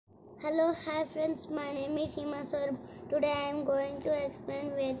Hello, hi friends, my name is Hima Swarb. Today I am going to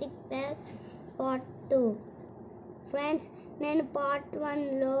explain Vedic facts part 2. Friends, నేను part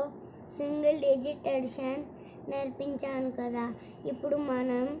 1లో single digit addition నేర్పించాను కదా. ఇప్పుడు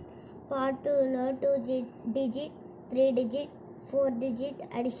మనం part 2లో 2 digit 3 digit 4 digit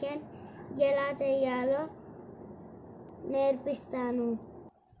addition ఎలా చేయాలో నేర్పిస్తాను.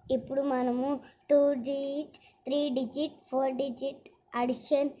 ఇప్పుడు మనము 2 డిజిట్ 3 డిజిట్ 4 డిజిట్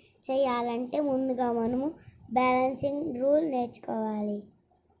అడిషన్ చేయాలంటే ముందుగా మనము బ్యాలెన్సింగ్ రూల్ నేర్చుకోవాలి.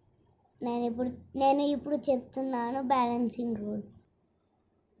 నేను ఇప్పుడు చెప్తున్నాను బ్యాలెన్సింగ్ రూల్.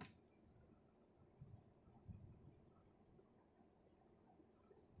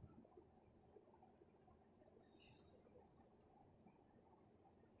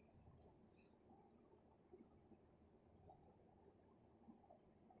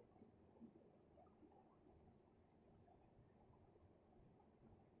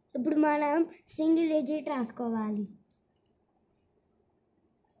 ఇప్పుడు మనం సింగిల్ డిజిట్ రాసుకోవాలి.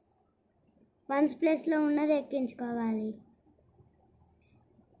 వన్స్ ప్లేస్లో ఉన్నది ఎక్కించుకోవాలి.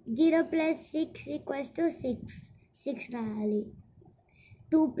 0 + 6 = 6 రాయాలి.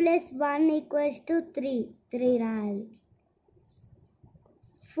 2 + 1 = 3 రాయాలి.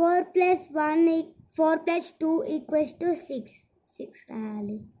 4 + 2 = 6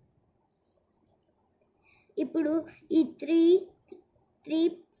 రాయాలి. ఇప్పుడు ఈ 3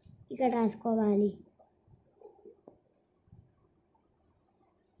 ఇక్కడ రాసుకోవాలి.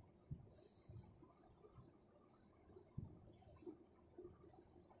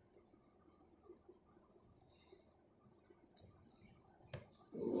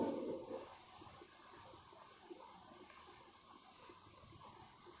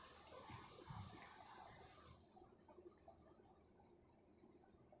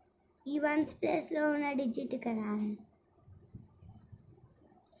 ఈ వన్స్ ప్లేస్లో ఉన్న డిజిట్ ఇక్కడ రాయాలి.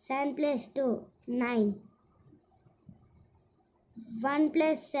 7 + 2 9. 1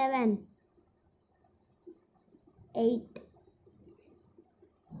 + 7 8.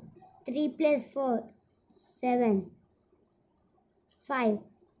 3 + 4 7. 5.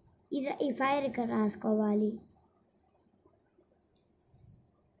 ఈ 5 ఇక్కడ రాసుకోవాలి.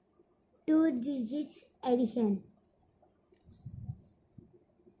 2 డిజిట్స్ అడిషన్.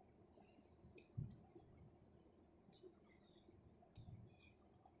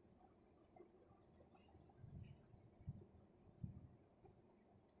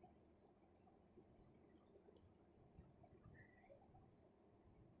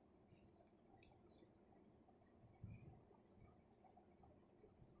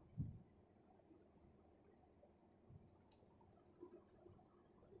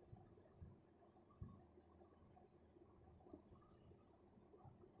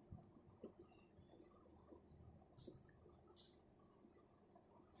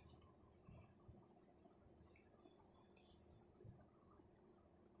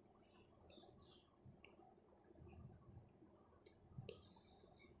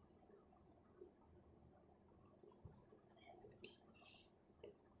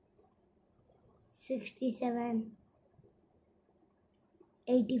 $67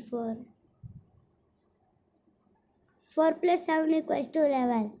 $84. 4 + 7 =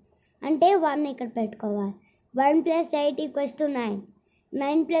 11 అంటే 1 ఇక్కడ పెట్టుకోవాలి. 1 + 8 = 9.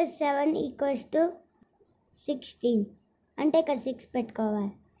 9 + 7 = 16 అంటే ఇక్కడ 6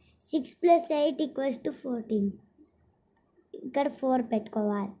 పెట్టుకోవాలి. 6 + 8 = 14 ఇక్కడ 4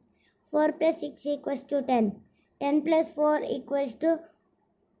 పెట్టుకోవాలి. 4 + 6 = 10. 10 + 4 =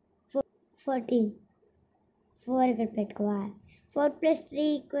 14 4 ఇక్కడ పెట్టుకోవాలి. 4 + 3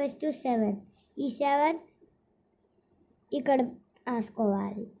 = 7. ఈ 7 ఇక్కడ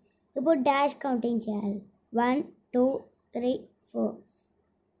రాసుకోవాలి. ఇప్పుడు డాష్ కౌంటింగ్ చేయాలి. 1 2 3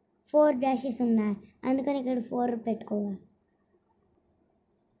 4 డాషెస్ ఉన్నాయి, అందుకని ఇక్కడ 4 పెట్టుకోవాలి.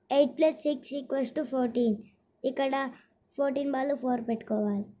 8 + 6 = 14 ఇక్కడ 14 బదులు 4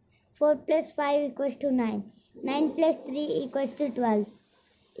 పెట్టుకోవాలి. 4 + 5 = 9. 9 + 3 = 12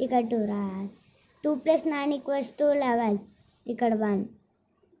 ఇక్కడ 2 రాయాలి. 2 + 9 = 11 ఇక్కడ 1.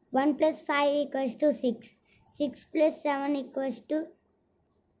 1 + 5 = 6. 6 + 7 =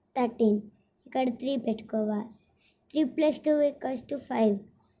 13 ఇక్కడ 3 పెట్టుకోవాలి. 3 + 2 = 5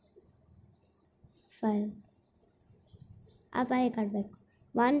 ఆ 5 ఇక్కడ పెట్టుకో.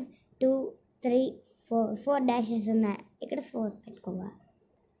 1 2 3 4 డాషెస్ ఉన్నాయి, ఇక్కడ 4 పెట్టుకోవాలి.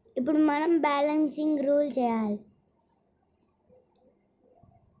 ఇప్పుడు మనం బ్యాలెన్సింగ్ రూల్ చేయాలి.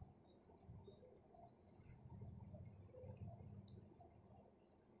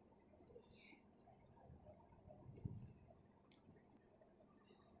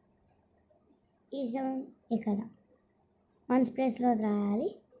 ఈ 7 ఇక్కడ వన్స్ ప్లేస్లో రాయాలి.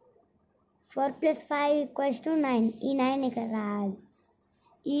 4 plus 5 equals to 9. ఈ 9 ఇక్కడ రాయాలి.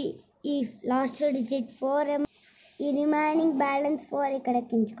 ఈ లాస్ట్ డిజిట్ 4 ఈ రిమైనింగ్ బ్యాలెన్స్ 4 ఇక్కడ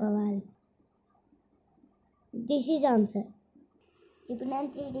ఎక్కించుకోవాలి. This is answer. ఇప్పుడు నేను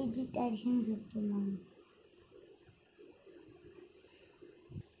 3 డిజిట్ అడిషన్ చెప్తున్నాను.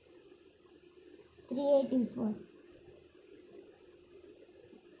 384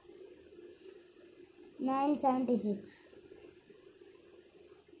 976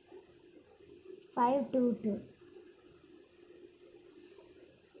 522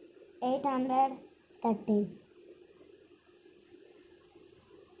 813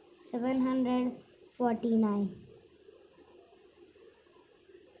 749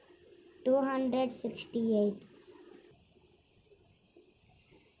 268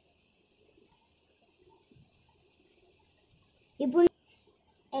 ఇప్పుడు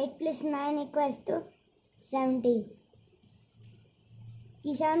 8 plus 9 equals to 70.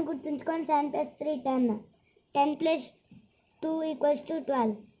 ఈ 7 గుర్తుంచుకొని 7 plus 3 10. 10 plus 2 equals to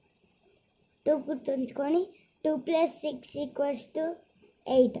 12. 2 గుర్తుంచుకొని 2 plus 6 equals to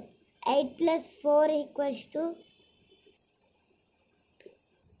 8. 8 plus 4 equals to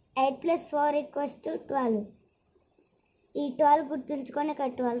 8 plus 4 equals to 12. ఈ 12 గుర్తుంచుకొని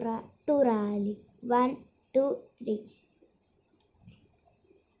ఇక్కడ 2 రాయాలి. 1 2 3.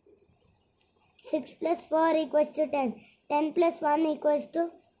 6 plus 4 equals to 10. 10 plus 1 equals to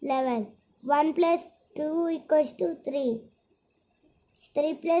 11. 1 plus 2 equals to 3. 3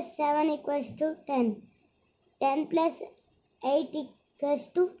 plus 7 equals to 10. 10 plus 8 equals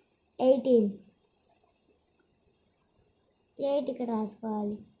to 18. 8 ఇక్కడ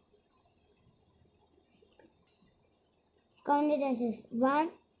రాసుకోవాలి. Count it as 1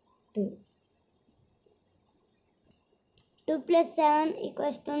 2. 2 plus 7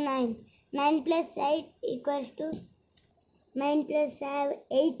 equals to 9. 9 plus 8 equals to 9 plus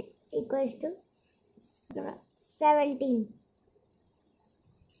 8 equals to 17.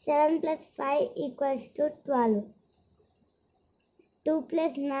 7 plus 5 equals to 12. 2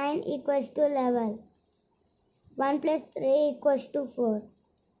 plus 9 equals to 11. 1 plus 3 equals to 4.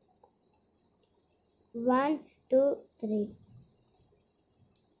 1 2 3.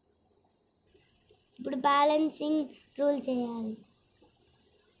 ఇప్పుడు balancing rule చేయాలి.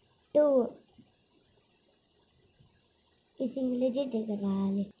 2 ఈ single digit ఇక్కడ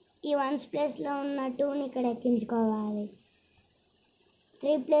రాయాలి. ఈ 1s ప్లేస్లో ఉన్న 2ని ఇక్కడ ఎక్కించుకోవాలి.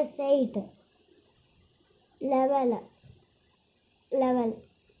 3 plus 8 11.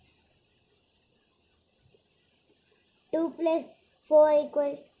 2 plus 4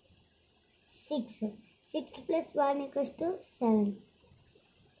 equals 6. 6 plus 1 equals to 7.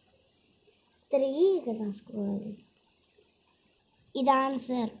 3 ఇక్కడ రాసుకోవాలి. ఇది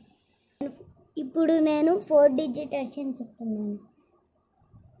ఆన్సర్. ఇప్పుడు నేను 4 డిజిట్ అడిషన్ చెప్తున్నాను.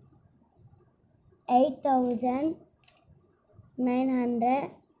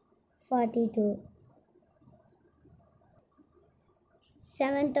 8942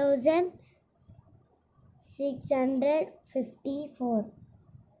 7654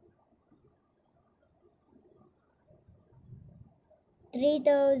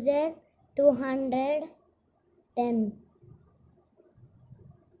 3210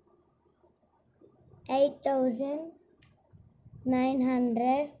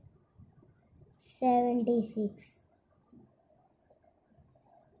 8976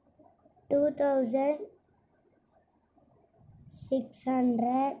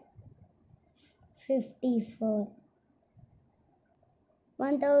 2654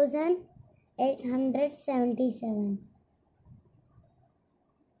 1877.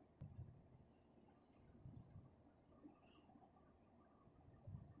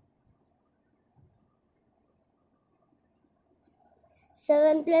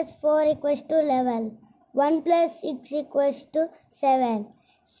 7 plus 4 equals to 11. 1 plus 6 equals to 7.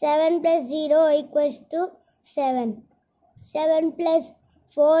 7 plus 0 equals to 7. 7 plus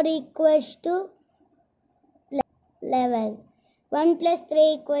 4 equals to 11. 1 plus 3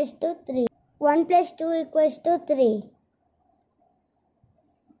 equals to 3. 1 plus 2 equals to 3.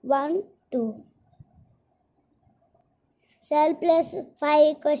 1 2. 7 plus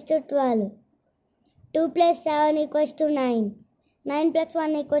 5 equals to 12. 2 plus 7 equals to 9. 9 plus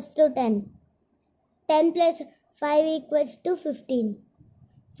 1 equals to 10. 10 plus 5 equals to 15.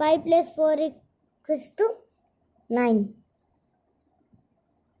 5 plus 4 equals to 9.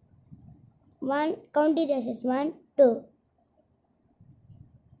 1 count it as 1 2.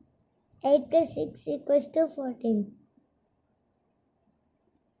 8 plus 6 equals to 14.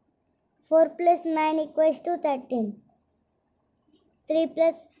 4 plus 9 equals to 13. 3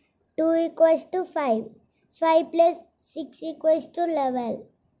 plus 2 equals to 5. 5 plus 6 equals to 11.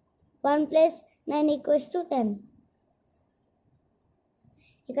 1 plus 9 equals to 10.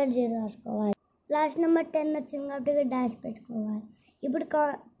 ఇక్కడ 0 రాసుకోవాలి. Last number 10 వచ్చింది కాబట్టి ఇక్కడ dash పెట్టుకోవాలి. ఇప్పుడు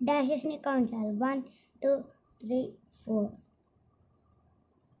డాషెస్ని count చేయాలి. 1 2 3 4.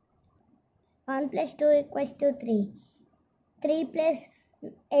 1 plus 2 equals to 3. 3 plus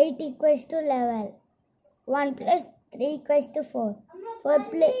 8 equals to 11. 1 plus 3 equals to 4.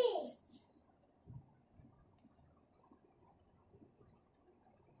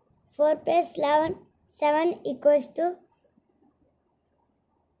 4 plus 11, 7 equals to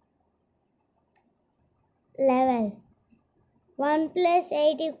 11. 1 plus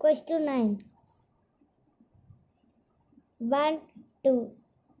 8 equals to 9. 1 2.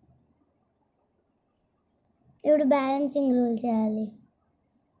 ఇప్పుడు balancing rule చేయాలి.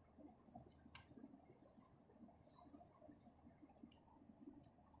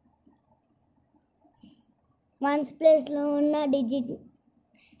 వన్స్ ప్లేస్లో ఉన్న డిజిట్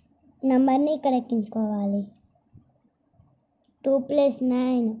నెంబర్ని ఇక్కడ ఎక్కించుకోవాలి. 2 plus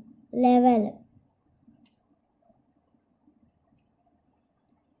 9 11.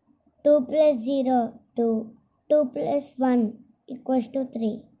 2 plus 0 2. 2 plus 1 equals to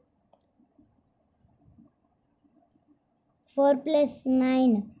 3. 4 plus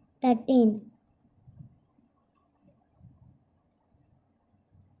 9 13.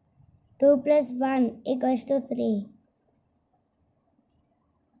 2 plus 1 equals to 3.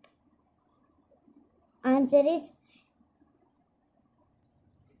 Answer is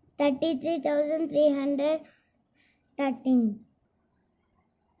 33,313.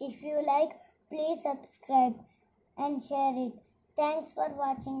 If you like, please subscribe and share it. Thanks for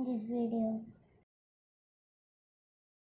watching this video.